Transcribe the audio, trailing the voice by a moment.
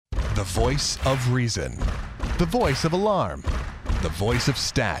The voice of reason. The voice of alarm. The voice of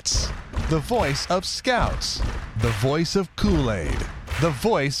stats. The voice of scouts. The voice of Kool-Aid. The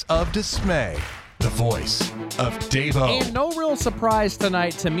voice of dismay. The voice of Dave-O. And no real surprise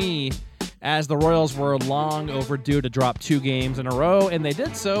tonight to me, as the Royals were long overdue to drop 2 games in a row, and they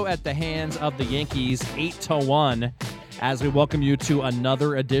did so at the hands of the Yankees 8-1. As we welcome you to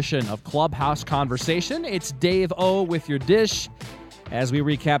another edition of Clubhouse Conversation, it's Dave-O with your dish as we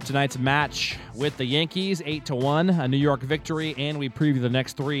recap tonight's match with the Yankees, 8-1, a New York victory, and we preview the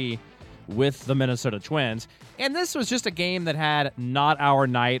next 3 with the Minnesota Twins. And this was just a game that had not our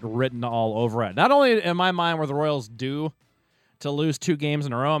night written all over it. Not only in my mind were the Royals due to lose 2 games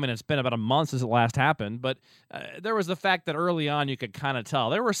in a row, I mean, it's been about a month since it last happened, but there was the fact that early on you could kind of tell.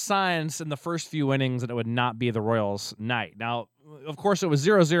 There were signs in the first few innings that it would not be the Royals' night. Now, of course, it was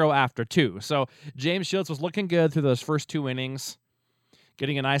 0-0 after 2, so James Shields was looking good through those first 2 innings,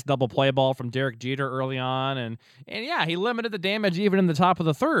 getting a nice double play ball from Derek Jeter early on, and yeah, he limited the damage even in the top of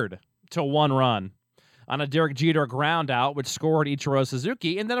the third to 1 run on a Derek Jeter ground out, which scored Ichiro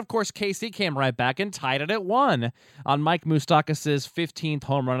Suzuki. And then, of course, KC came right back and tied it at 1 on Mike Moustakas' 15th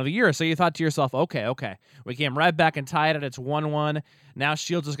home run of the year. So you thought to yourself, okay, we came right back and tied it. It's 1-1. Now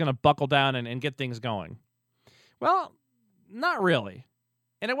Shields is going to buckle down and get things going. Well, not really.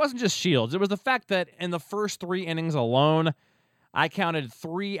 And it wasn't just Shields. It was the fact that in the first 3 innings alone, I counted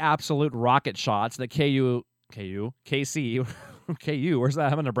 3 absolute rocket shots that KC, KU, where's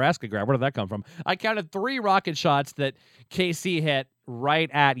that? I'm a Nebraska grad. Where did that come from? I counted 3 rocket shots that KC hit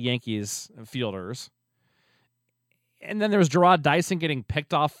right at Yankees fielders. And then there was Jarrod Dyson getting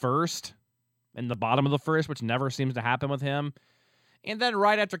picked off first in the bottom of the first, which never seems to happen with him. And then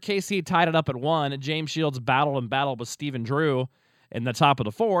right after KC tied it up at 1, James Shields battled with Stephen Drew in the top of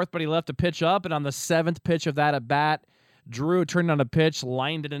the 4th, but he left a pitch up, and on the 7th pitch of that at bat, Drew turned on a pitch,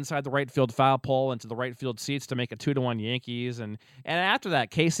 lined it inside the right field foul pole into the right field seats to make it 2-1 Yankees. And after that,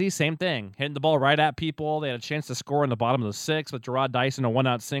 KC, same thing, hitting the ball right at people. They had a chance to score in the bottom of the 6th with Jarrod Dyson, a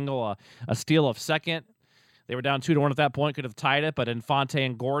 1-out single, a steal of second. They were down 2-1 at that point, could have tied it, but Infante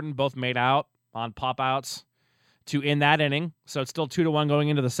and Gordon both made out on pop-outs to end that inning. So it's still 2-1 going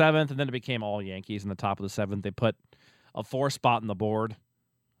into the 7th, and then it became all Yankees in the top of the 7th. They put a 4 spot on the board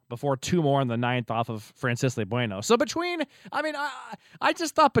before 2 more in the 9th off of Francisco Bueno. So I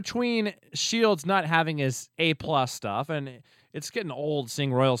just thought between Shields not having his A-plus stuff, and it's getting old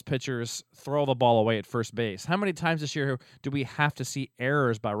seeing Royals pitchers throw the ball away at first base. How many times this year do we have to see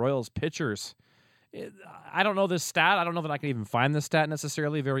errors by Royals pitchers? I don't know this stat. I don't know that I can even find this stat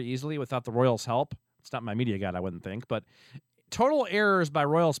necessarily very easily without the Royals' help. It's not my media guide, I wouldn't think, but total errors by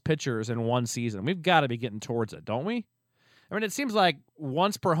Royals pitchers in one season. We've got to be getting towards it, don't we? I mean, it seems like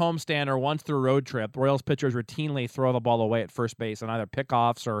once per homestand or once through a road trip, Royals pitchers routinely throw the ball away at first base on either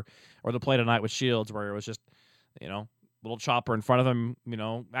pickoffs or the play tonight with Shields, where it was just, little chopper in front of him,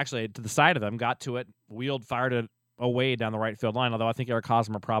 actually to the side of them, got to it, wheeled, fired it away down the right field line, although I think Eric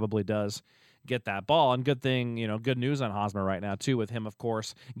Hosmer probably does get that ball. And good thing, good news on Hosmer right now, too, with him, of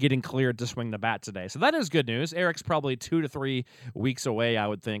course, getting cleared to swing the bat today. So that is good news. Eric's probably 2 to 3 weeks away, I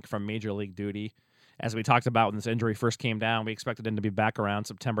would think, from Major League duty. As we talked about when this injury first came down, we expected him to be back around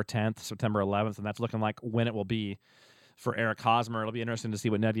September 10th, September 11th, and that's looking like when it will be for Eric Hosmer. It'll be interesting to see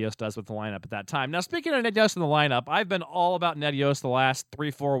what Ned Yost does with the lineup at that time. Now, speaking of Ned Yost in the lineup, I've been all about Ned Yost the last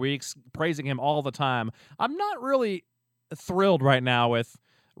 3-4 weeks, praising him all the time. I'm not really thrilled right now with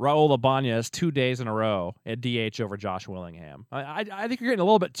Raul Ibanez 2 days in a row at DH over Josh Willingham. I think you're getting a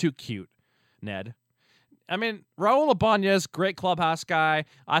little bit too cute, Ned. I mean, Raul Ibanez, great clubhouse guy.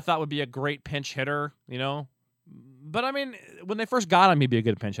 I thought would be a great pinch hitter, But, I mean, when they first got him, he'd be a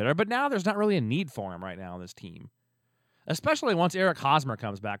good pinch hitter. But now there's not really a need for him right now on this team, especially once Eric Hosmer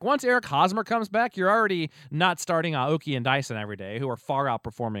comes back. Once Eric Hosmer comes back, you're already not starting Aoki and Dyson every day, who are far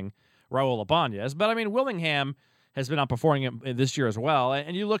outperforming Raul Ibanez. But, I mean, Willingham has been outperforming him this year as well.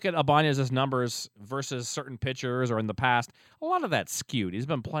 And you look at Ibanez's numbers versus certain pitchers or in the past, a lot of that's skewed. He's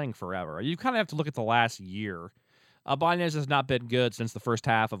been playing forever. You kind of have to look at the last year. Ibanez has not been good since the first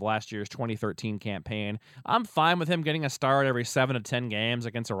half of last year's 2013 campaign. I'm fine with him getting a start every 7 to 10 games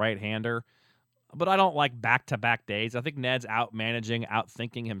against a right-hander, but I don't like back-to-back days. I think Ned's out-managing,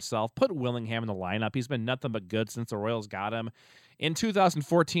 out-thinking himself. Put Willingham in the lineup. He's been nothing but good since the Royals got him. In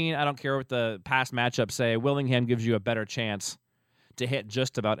 2014, I don't care what the past matchups say, Willingham gives you a better chance to hit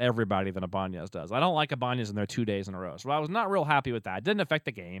just about everybody than Ibanez does. I don't like Ibanez in there 2 days in a row. So I was not real happy with that. It didn't affect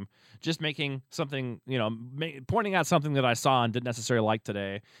the game. Just making something, pointing out something that I saw and didn't necessarily like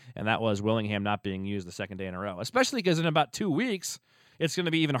today, and that was Willingham not being used the second day in a row. Especially because in about 2 weeks, it's going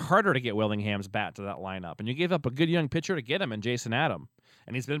to be even harder to get Willingham's bat to that lineup. And you gave up a good young pitcher to get him in Jason Adam.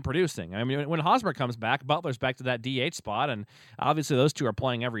 and he's been producing. I mean, when Hosmer comes back, Butler's back to that DH spot, and obviously those two are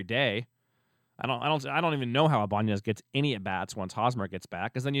playing every day. I don't even know how Ibanez gets any at bats once Hosmer gets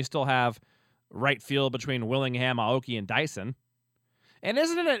back, because then you still have right field between Willingham, Aoki, and Dyson. And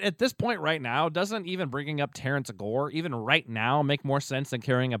isn't it at this point right now, doesn't even bringing up Terrence Gore even right now make more sense than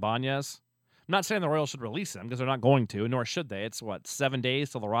carrying Ibanez? I'm not saying the Royals should release him because they're not going to, nor should they. It's 7 days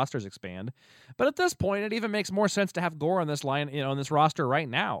till the rosters expand. But at this point, it even makes more sense to have Gore on this line, on this roster right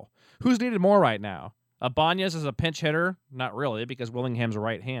now. Who's needed more right now? Ibanez as a pinch hitter? Not really, because Willingham's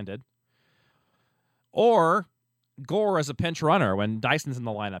right-handed. Or Gore as a pinch runner when Dyson's in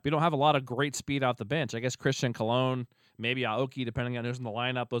the lineup. You don't have a lot of great speed off the bench. I guess Christian Colon, maybe Aoki, depending on who's in the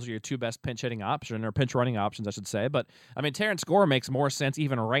lineup. Those are your two best pinch hitting options, or pinch running options, I should say. But, I mean, Terrence Gore makes more sense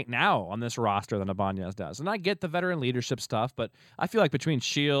even right now on this roster than Ibanez does. And I get the veteran leadership stuff, but I feel like between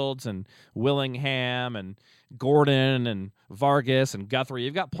Shields and Willingham and Gordon and Vargas and Guthrie,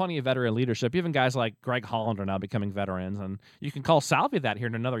 you've got plenty of veteran leadership. Even guys like Greg Holland are now becoming veterans, and you can call Salvi that here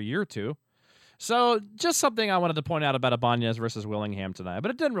in another year or two. So just something I wanted to point out about Ibanez versus Willingham tonight,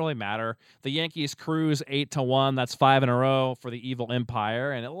 but it didn't really matter. The Yankees cruise 8-1. That's 5 in a row for the Evil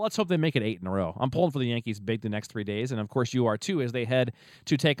Empire, and let's hope they make it 8 in a row. I'm pulling for the Yankees big the next 3 days, and of course you are too as they head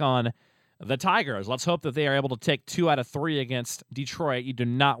to take on the Tigers. Let's hope that they are able to take 2 out of 3 against Detroit. You do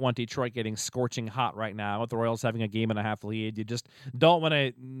not want Detroit getting scorching hot right now with the Royals having a 1.5 lead. You just don't want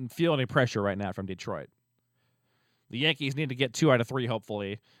to feel any pressure right now from Detroit. The Yankees need to get 2 out of 3,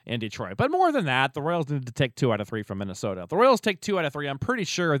 hopefully, in Detroit. But more than that, the Royals need to take 2 out of 3 from Minnesota. If the Royals take 2 out of 3, I'm pretty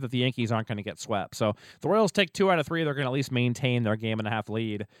sure that the Yankees aren't going to get swept. So if the Royals take 2 out of 3, they're going to at least maintain their 1.5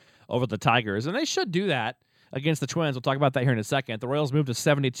 lead over the Tigers. And they should do that against the Twins. We'll talk about that here in a second. The Royals moved to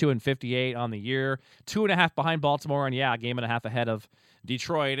 72-58 on the year. 2.5 behind Baltimore, and 1.5 ahead of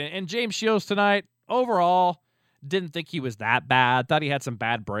Detroit. And James Shields tonight, overall, didn't think he was that bad. Thought he had some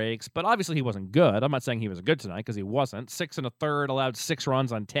bad breaks, but obviously he wasn't good. I'm not saying he was good tonight because he wasn't. 6 1/3, allowed 6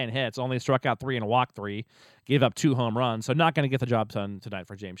 runs on 10 hits, only struck out 3 and walked 3, gave up 2 home runs. So not going to get the job done tonight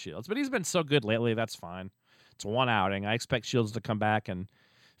for James Shields. But he's been so good lately, that's fine. It's one outing. I expect Shields to come back and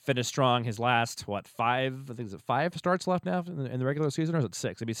finish strong. His last, 5? I think is it 5 starts left now in the regular season, or is it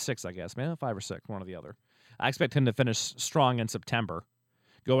 6? It'd be 6, I guess, man. 5 or 6, one or the other. I expect him to finish strong in September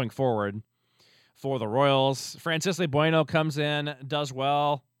going forward. For the Royals, Francisco Bueno comes in, does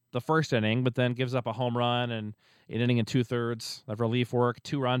well the first inning, but then gives up a home run and an inning and 2/3 of relief work,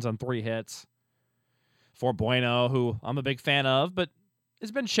 2 runs on 3 hits. For Bueno, who I'm a big fan of, but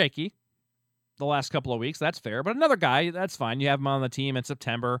has been shaky the last couple of weeks. That's fair. But another guy, that's fine. You have him on the team in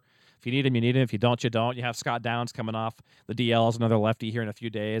September. If you need him, you need him. If you don't, you don't. You have Scott Downs coming off the DL as another lefty here in a few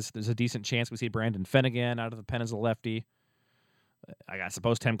days. There's a decent chance we see Brandon Finnegan out of the pen as a lefty. I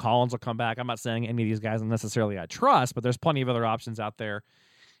suppose Tim Collins will come back. I'm not saying any of these guys necessarily I trust, but there's plenty of other options out there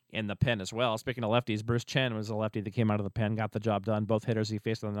in the pen as well. Speaking of lefties, Bruce Chen was a lefty that came out of the pen, got the job done. Both hitters he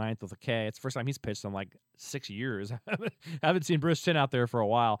faced on the 9th with a K. It's the first time he's pitched in 6 years. Haven't seen Bruce Chen out there for a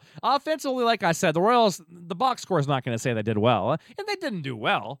while. Offensively, like I said, the Royals, the box score is not going to say they did well. And they didn't do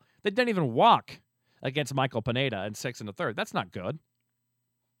well. They didn't even walk against Michael Pineda in 6 1/3. That's not good.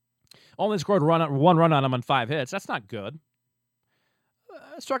 Only scored 1 run on him on 5 hits. That's not good.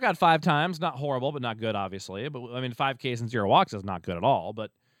 Struck out 5 times. Not horrible, but not good, obviously. But, 5 Ks and 0 walks is not good at all.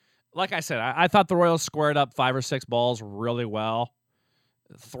 But, like I said, I thought the Royals squared up 5 or 6 balls really well.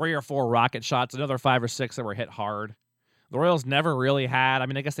 3 or 4 rocket shots, another 5 or 6 that were hit hard. The Royals never really had,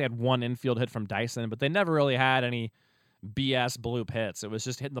 I guess they had 1 infield hit from Dyson, but they never really had any BS bloop hits. It was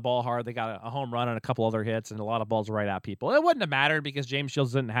just hitting the ball hard. They got a home run and a couple other hits and a lot of balls right at people. It wouldn't have mattered because James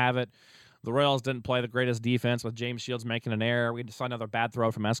Shields didn't have it. The Royals didn't play the greatest defense with James Shields making an error. We saw another bad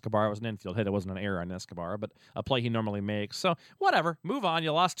throw from Escobar. It was an infield hit. It wasn't an error on Escobar, but a play he normally makes. So, whatever. Move on.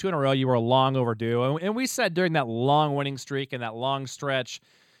 You lost 2 in a row. You were long overdue. And we said during that long winning streak and that long stretch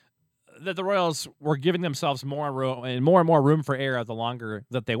that the Royals were giving themselves more and more room for error the longer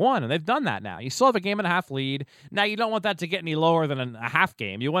that they won, and they've done that now. You still have a 1.5 lead. Now, you don't want that to get any lower than a half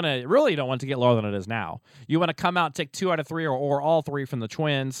game. You really don't want it to get lower than it is now. You want to come out and take 2 out of 3 or all 3 from the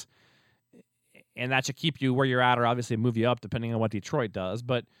Twins, and that should keep you where you're at or obviously move you up depending on what Detroit does.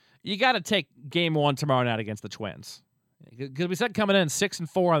 But you got to take game 1 tomorrow night against the Twins. Because we said coming in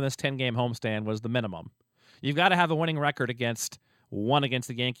 6-4 on this 10-game homestand was the minimum. You've got to have a winning record against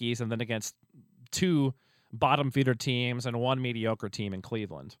the Yankees and then against 2 bottom feeder teams and 1 mediocre team in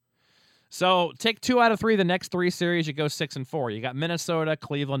Cleveland. So take 2 out of 3 the next 3 series. You go 6-4. You got Minnesota,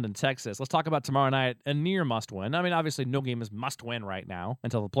 Cleveland, and Texas. Let's talk about tomorrow night. A near must win. Obviously no game is must win right now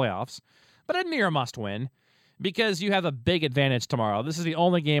until the playoffs, but a near must win because you have a big advantage tomorrow. This is the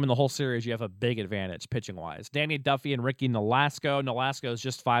only game in the whole series you have a big advantage pitching-wise. Danny Duffy and Ricky Nolasco. Nolasco is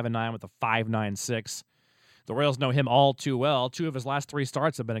just 5-9 with a 5.96. The Royals know him all too well. 2 of his last 3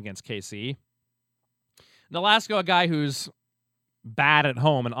 starts have been against KC. Nolasco, a guy who's bad at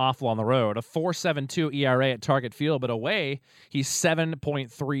home and awful on the road. A 4.72 ERA at Target Field, but away, he's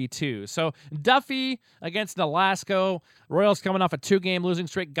 7.32. So Duffy against Nolasco. Royals coming off a 2-game losing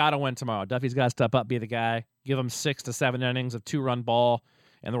streak. Got to win tomorrow. Duffy's got to step up, be the guy. Give him 6 to 7 innings of 2-run ball.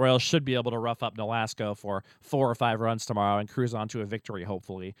 And the Royals should be able to rough up Nolasco for 4 or 5 runs tomorrow and cruise on to a victory,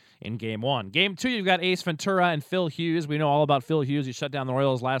 hopefully, in Game 1. Game 2, you've got Ace Ventura and Phil Hughes. We know all about Phil Hughes. He shut down the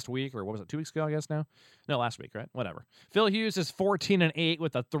Royals last week, or what was it, 2 weeks ago, I guess now? No, last week, right? Whatever. Phil Hughes is 14-8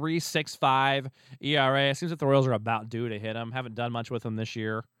 with a 3.65 ERA. Seems like the Royals are about due to hit him. Haven't done much with him this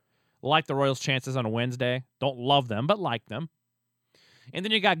year. Like the Royals' chances on a Wednesday. Don't love them, but like them. And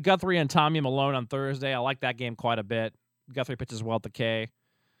then you got Guthrie and Tommy Malone on Thursday. I like that game quite a bit. Guthrie pitches well at the K.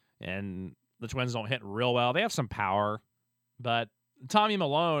 And the Twins don't hit real well. They have some power, but Tommy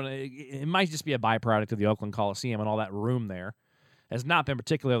Malone, it might just be a byproduct of the Oakland Coliseum and all that room there. Has not been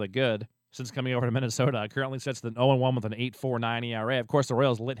particularly good since coming over to Minnesota. Currently sits the 0-1 with an 8.49 ERA. Of course, the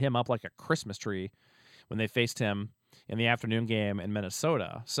Royals lit him up like a Christmas tree when they faced him in the afternoon game in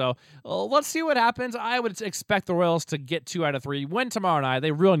Minnesota. So let's see what happens. I would expect the Royals to get 2 out of 3. Win tomorrow night.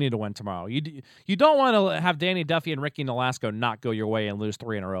 They really need to win tomorrow. You don't want to have Danny Duffy and Ricky Nolasco not go your way and lose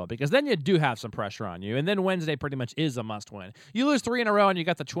 3 in a row, because then you do have some pressure on you. And then Wednesday pretty much is a must-win. You lose 3 in a row and you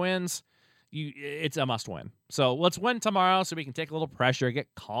got the Twins, it's a must-win. So let's win tomorrow so we can take a little pressure, get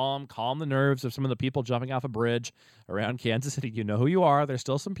calm the nerves of some of the people jumping off a bridge around Kansas City. You know who you are. There's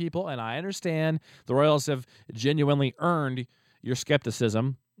still some people, and I understand the Royals have genuinely earned your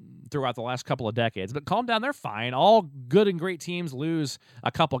skepticism throughout the last couple of decades. But calm down. They're fine. All good and great teams lose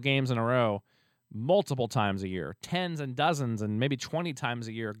a couple games in a row multiple times a year. Tens and dozens and maybe 20 times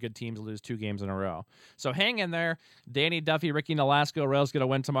a year good teams lose 2 games in a row. So hang in there. Danny Duffy, Ricky Nolasco, Royals going to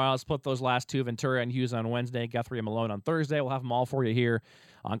win tomorrow. Let's put those last 2, Ventura and Hughes on Wednesday, Guthrie and Malone on Thursday. We'll have them all for you here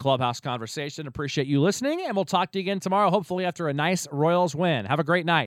on Clubhouse Conversation. Appreciate you listening, and we'll talk to you again tomorrow, hopefully after a nice Royals win. Have a great night.